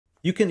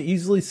You can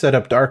easily set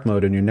up dark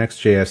mode in your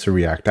Next.js or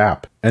React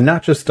app. And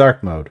not just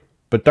dark mode,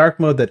 but dark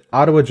mode that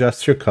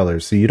auto-adjusts your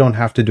colors so you don't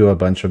have to do a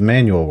bunch of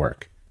manual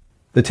work.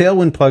 The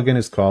Tailwind plugin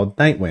is called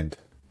Nightwind.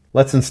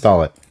 Let's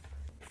install it.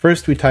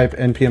 First we type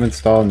npm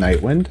install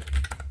Nightwind.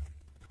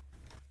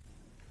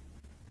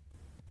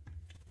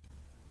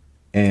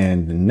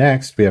 And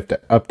next we have to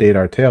update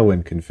our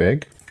Tailwind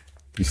config.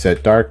 You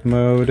set dark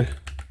mode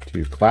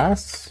to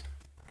class.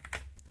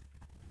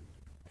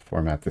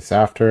 Format this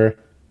after.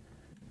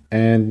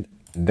 And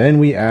then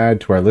we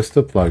add to our list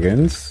of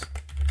plugins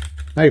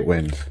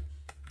Nightwind.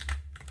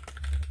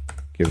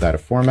 Give that a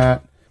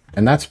format.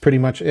 And that's pretty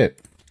much it.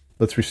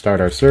 Let's restart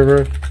our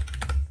server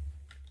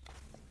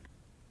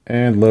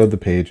and load the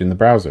page in the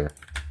browser.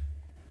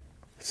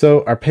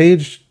 So our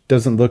page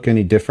doesn't look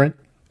any different,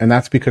 and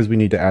that's because we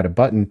need to add a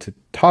button to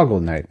toggle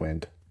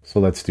Nightwind. So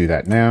let's do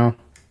that now.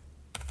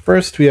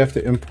 First, we have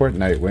to import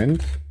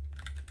Nightwind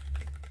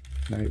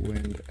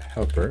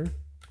helper.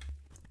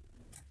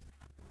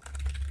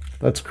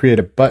 Let's create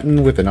a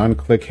button with an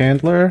onClick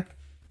handler,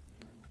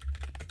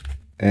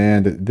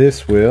 and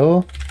this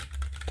will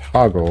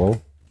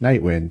toggle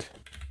Nightwind.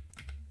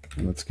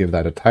 And let's give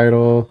that a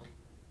title.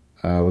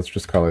 Let's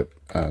just call it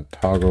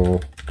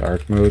toggle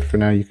dark mode for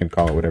now. You can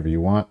call it whatever you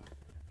want.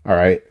 All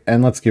right,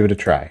 and let's give it a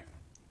try.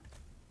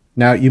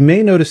 Now you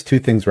may notice two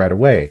things right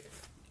away.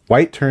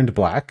 White turned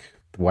black,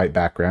 the white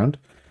background,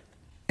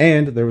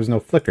 and there was no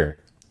flicker.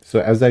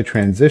 So as I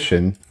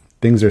transition,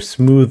 things are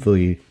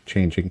smoothly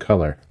changing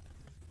color.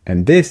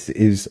 And this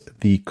is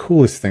the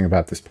coolest thing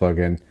about this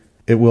plugin.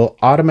 It will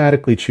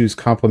automatically choose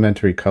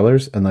complementary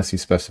colors unless you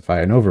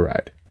specify an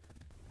override.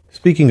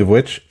 Speaking of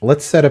which,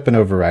 let's set up an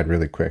override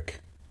really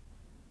quick.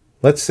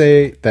 Let's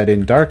say that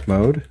in dark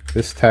mode,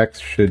 this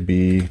text should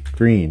be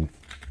green.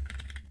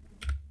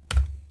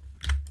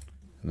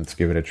 Let's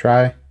give it a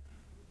try,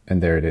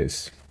 and there it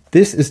is.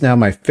 This is now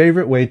my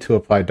favorite way to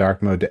apply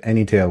dark mode to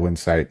any Tailwind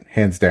site,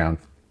 hands down.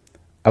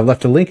 I've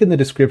left a link in the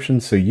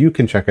description so you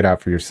can check it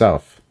out for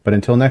yourself. But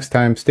until next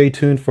time, stay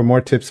tuned for more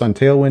tips on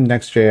Tailwind,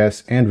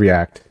 Next.js, and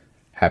React.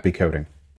 Happy coding.